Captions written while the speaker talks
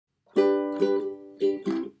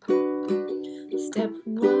Step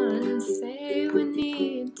one, say we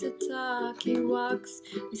need to talk. He walks,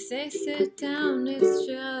 you say sit down, it's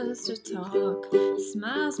just a talk.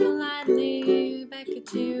 Smiles politely back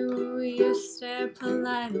at you, you stare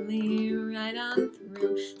politely right on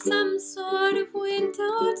through some sort of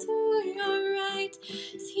window to your right.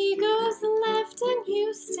 As he goes left and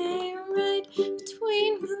you stay right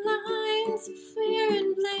between the lines of fear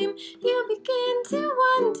and blame. You begin to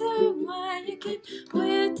wonder why again.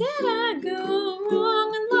 Where did I go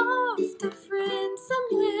wrong? I lost a friend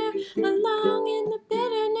somewhere along in the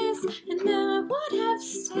bitterness, and I would have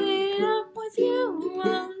stayed up with you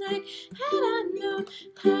all night had I known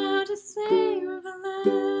how to save a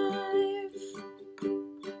life.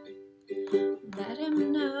 Let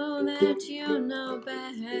him know that you know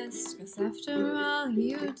best, 'cause after all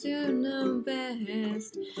you do know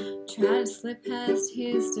best. Try to slip past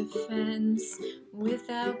his defense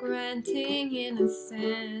without granting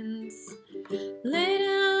innocence. Lay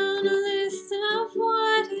down a list of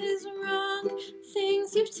what is wrong,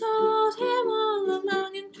 things you've told him all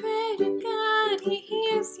along, and pray to God he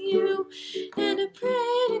hears you, and I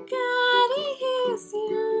pray to God he hears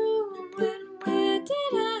you. And where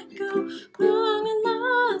did I go wrong? I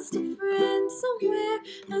lost a friend somewhere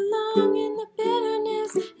along in the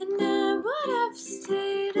bitterness, and I would have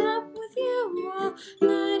stayed up with you all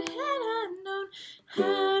night had I known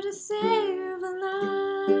how to save a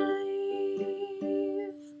life.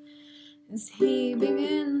 As he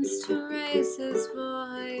begins to raise his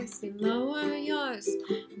voice, you lower yours,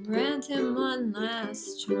 grant him one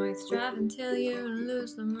last choice. Drive until you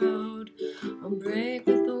lose the road, or break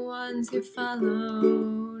with the ones you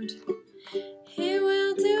followed. He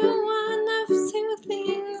will do one of two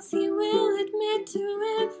things. He will admit to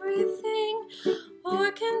everything, or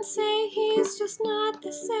can say he's just not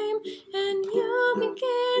the same, and you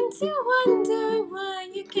begin to wonder why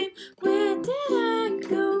again. Where did I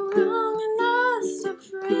go wrong? I lost a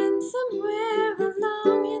friend somewhere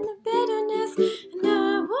along in the bitterness, and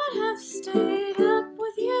I would have stayed up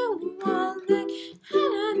with you all night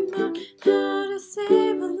had I known how to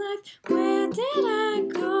save a life. Where did